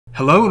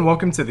Hello and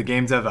welcome to the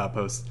GameDev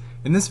Outpost.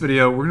 In this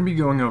video, we're going to be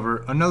going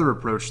over another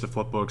approach to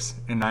flipbooks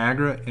in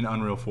Niagara in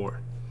Unreal 4.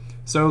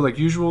 So like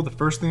usual, the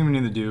first thing we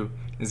need to do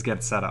is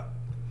get set up.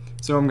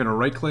 So I'm going to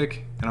right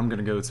click and I'm going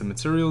to go to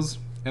materials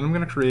and I'm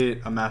going to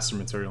create a master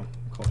material.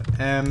 I'll call it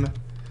M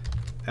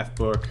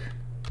Flipbook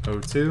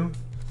 02.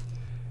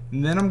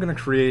 And then I'm going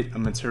to create a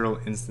material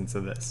instance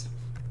of this.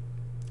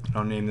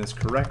 I'll name this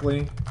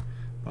correctly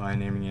by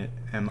naming it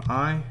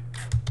MI.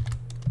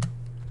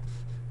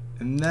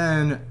 And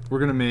then we're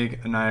going to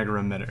make a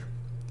Niagara emitter.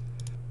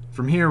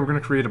 From here, we're going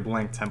to create a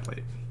blank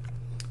template.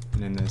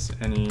 Name this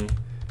any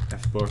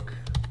Flipbook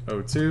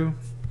 02.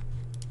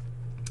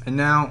 And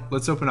now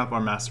let's open up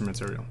our master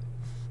material.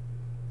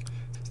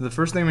 So the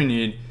first thing we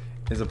need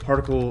is a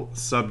particle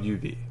sub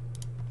UV.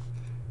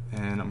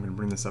 And I'm going to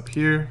bring this up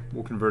here.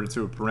 We'll convert it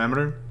to a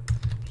parameter.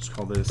 Just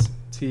call this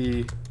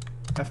T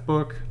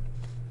Flipbook.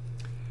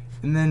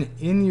 And then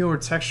in your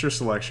texture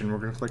selection, we're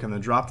going to click on the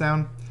drop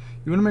down.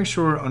 You want to make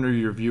sure under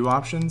your view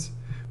options,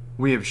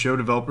 we have show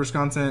developers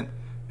content,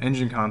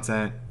 engine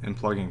content, and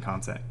plugin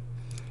content.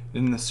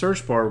 In the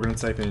search bar, we're going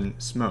to type in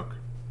smoke.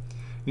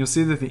 You'll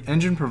see that the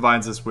engine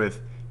provides us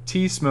with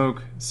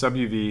T-Smoke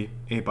sub-UV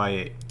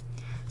 8x8.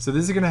 So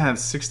this is going to have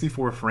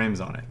 64 frames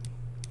on it.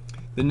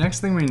 The next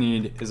thing we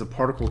need is a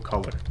particle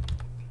color.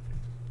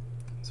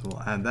 So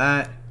we'll add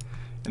that,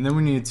 and then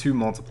we need two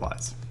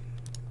multiplies.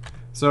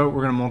 So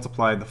we're going to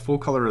multiply the full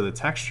color of the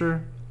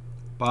texture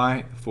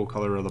by the full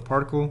color of the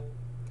particle,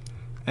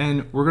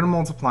 and we're going to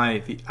multiply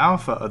the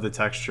alpha of the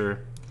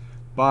texture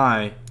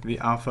by the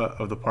alpha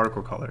of the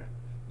particle color.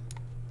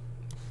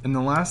 And the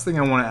last thing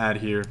I want to add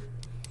here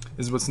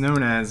is what's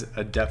known as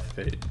a depth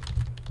fade.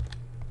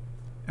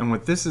 And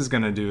what this is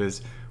going to do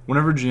is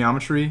whenever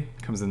geometry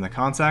comes into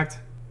contact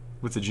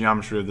with the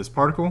geometry of this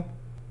particle,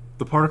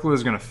 the particle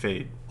is going to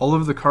fade. All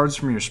of the cards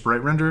from your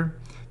sprite render,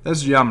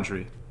 that's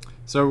geometry.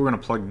 So we're going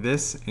to plug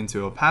this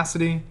into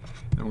opacity,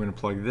 and we're going to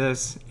plug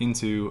this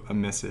into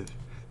emissive.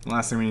 The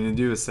last thing we need to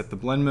do is set the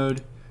blend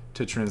mode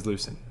to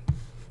translucent,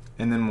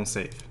 and then we'll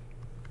save.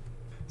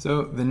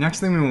 So the next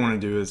thing we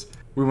want to do is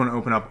we want to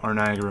open up our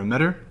Niagara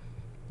emitter,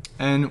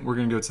 and we're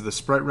going to go to the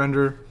sprite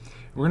render.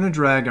 We're going to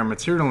drag our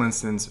material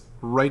instance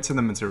right to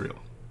the material.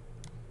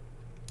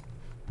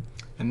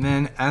 And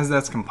then as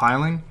that's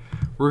compiling,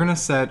 we're going to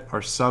set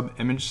our sub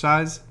image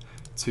size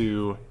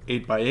to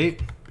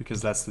 8x8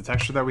 because that's the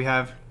texture that we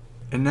have.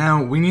 And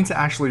now we need to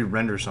actually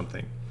render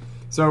something.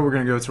 So we're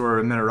going to go to our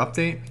emitter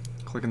update,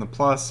 click on the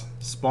plus,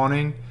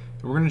 spawning,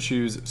 and we're going to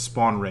choose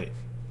spawn rate.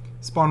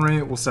 Spawn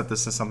rate, we'll set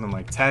this to something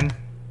like 10.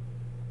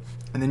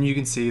 And then you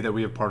can see that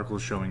we have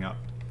particles showing up.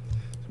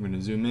 So I'm going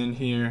to zoom in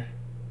here.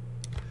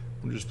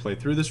 We'll just play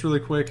through this really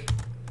quick.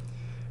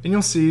 And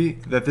you'll see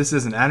that this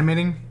isn't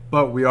animating,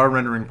 but we are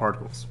rendering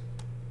particles.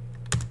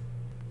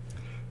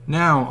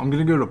 Now I'm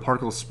going to go to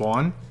particle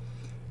spawn,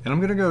 and I'm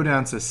going to go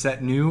down to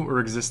set new or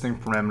existing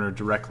parameter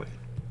directly.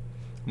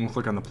 I'm going to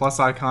click on the plus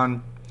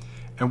icon,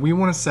 and we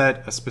want to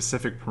set a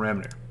specific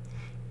parameter.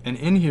 And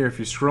in here, if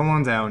you scroll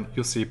on down,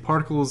 you'll see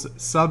particles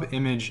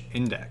sub-image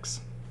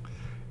index.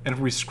 And if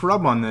we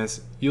scrub on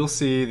this, you'll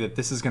see that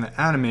this is going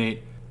to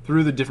animate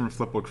through the different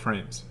flipbook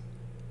frames.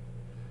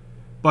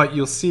 But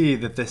you'll see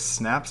that this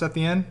snaps at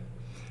the end,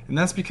 and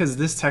that's because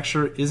this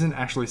texture isn't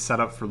actually set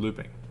up for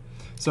looping.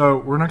 So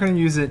we're not going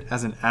to use it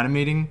as an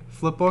animating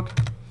flipbook,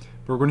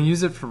 but we're going to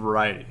use it for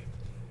variety.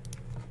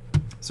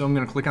 So I'm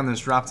going to click on this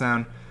drop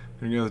down.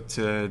 I'm going to go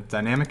to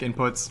dynamic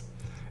inputs,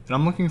 and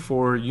I'm looking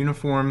for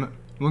uniform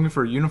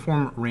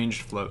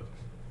ranged float.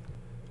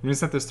 I'm going to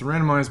set this to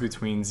randomize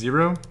between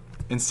 0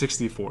 and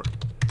 64.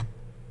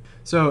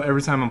 So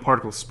every time a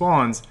particle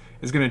spawns,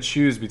 it's going to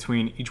choose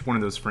between each one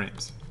of those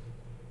frames.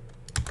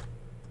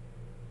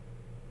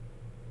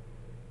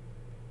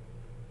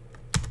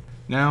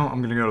 Now I'm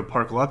going to go to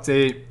particle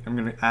update. I'm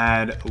going to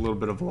add a little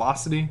bit of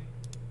velocity.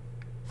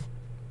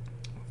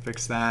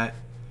 Fix that.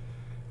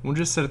 We'll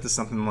just set it to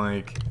something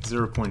like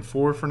 0.4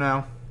 for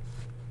now,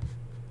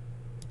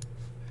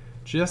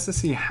 just to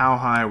see how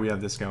high we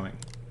have this going.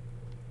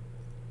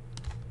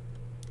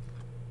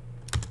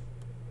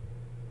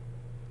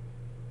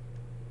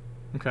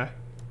 Okay.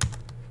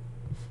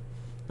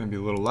 Maybe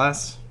a little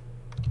less,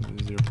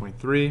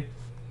 0.3.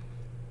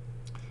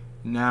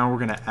 Now we're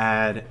going to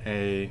add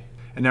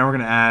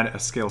a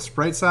scale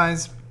sprite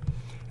size,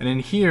 and in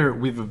here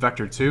we have a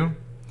vector 2.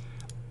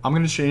 I'm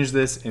going to change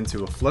this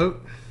into a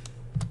float,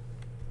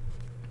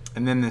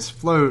 and then this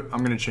float, I'm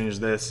going to change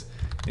this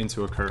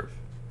into a curve.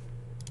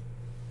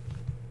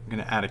 I'm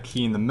going to add a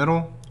key in the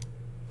middle,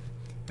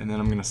 and then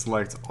I'm going to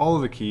select all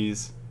of the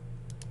keys,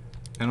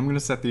 and I'm going to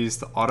set these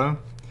to auto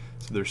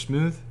so they're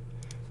smooth.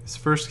 This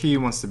first key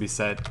wants to be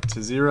set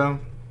to 0,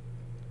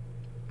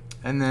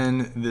 and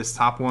then this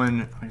top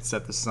one, I can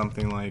set this to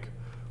something like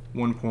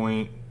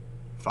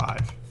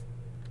 1.5.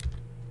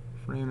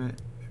 Frame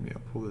it. Maybe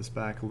I'll pull this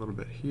back a little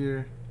bit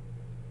here.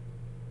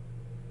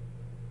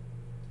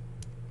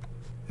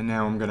 And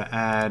now I'm going to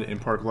add, in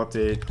particle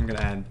update, I'm going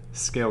to add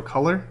scale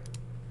color.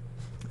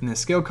 In the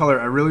scale color,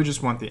 I really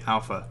just want the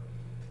alpha.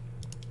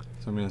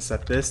 So I'm going to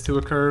set this to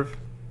a curve.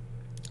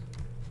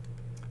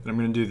 But I'm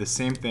going to do the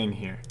same thing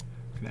here.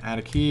 I'm going to add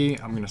a key.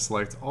 I'm going to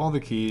select all the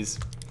keys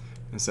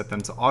and set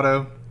them to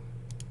auto.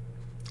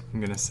 I'm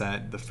going to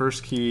set the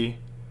first key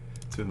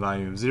to a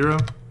value of 0.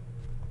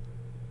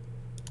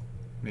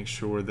 Make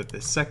sure that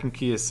the second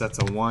key is set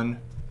to 1. I'm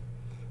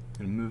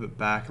going to move it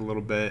back a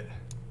little bit.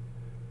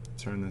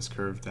 Turn this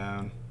curve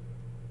down.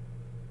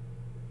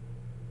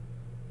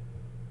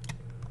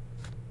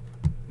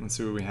 Let's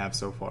see what we have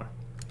so far.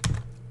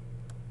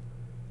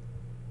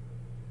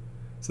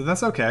 So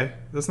that's okay,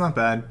 that's not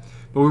bad,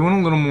 but we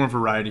want a little more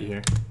variety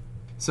here.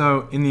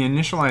 So in the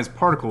initialized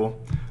particle,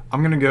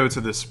 I'm going to go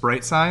to the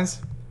sprite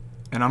size,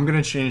 and I'm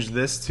going to change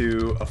this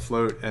to a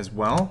float as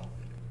well.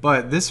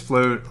 But this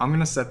float, I'm going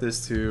to set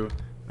this to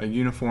a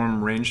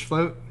uniform range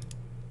float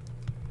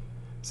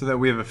so that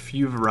we have a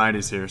few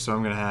varieties here. So I'm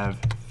going to have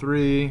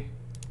 3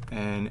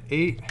 and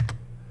 8,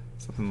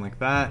 something like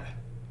that.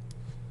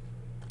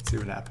 Let's see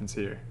what happens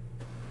here.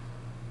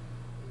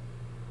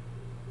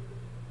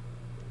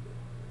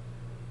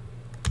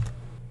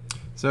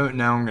 So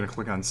now I'm going to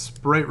click on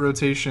sprite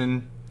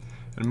rotation,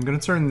 and I'm going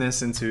to turn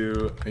this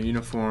into a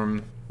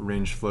uniform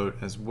range float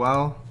as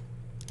well.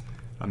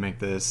 I'll make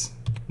this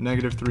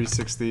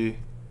 -360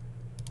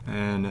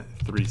 and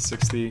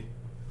 360,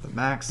 the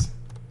max,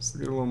 just to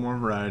get a little more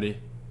variety.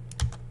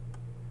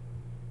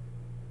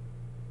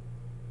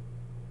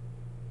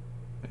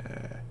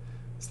 Yeah,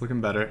 it's looking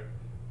better.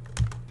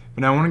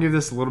 But now I want to give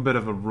this a little bit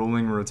of a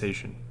rolling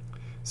rotation.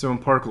 So in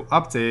particle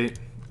update,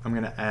 I'm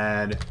going to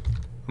add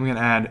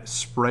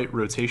sprite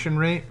rotation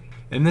rate,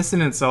 and this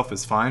in itself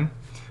is fine.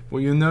 What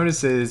you'll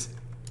notice is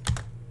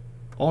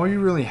all you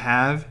really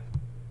have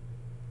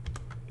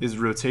is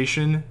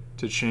rotation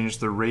to change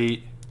the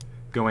rate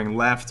going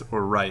left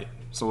or right.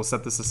 So we'll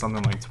set this to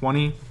something like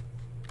 20,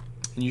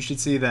 and you should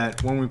see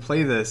that when we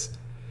play this,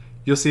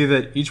 you'll see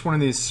that each one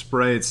of these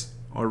sprites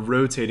are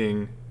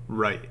rotating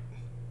right.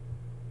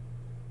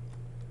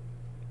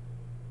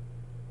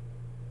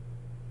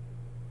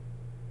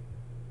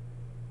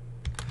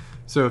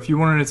 So if you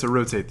wanted it to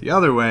rotate the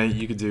other way,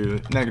 you could do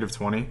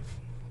 -20.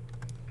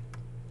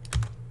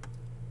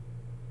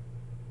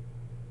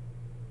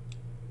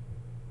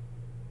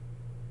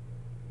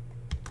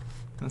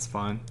 That's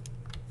fine.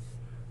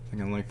 I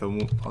think I like the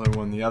other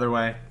one the other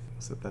way.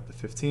 Set that to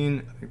 15.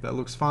 I think that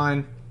looks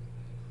fine.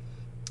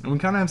 And we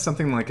kind of have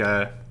something like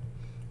a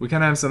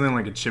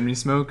chimney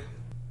smoke.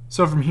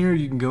 So from here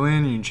you can go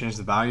in and you can change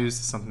the values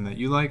to something that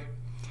you like.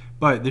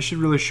 But this should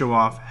really show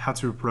off how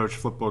to approach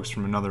flipbooks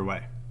from another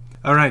way.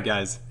 Alright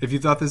guys, if you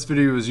thought this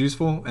video was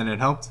useful and it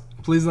helped,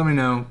 please let me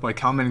know by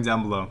commenting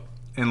down below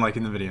and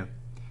liking the video.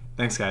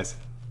 Thanks guys.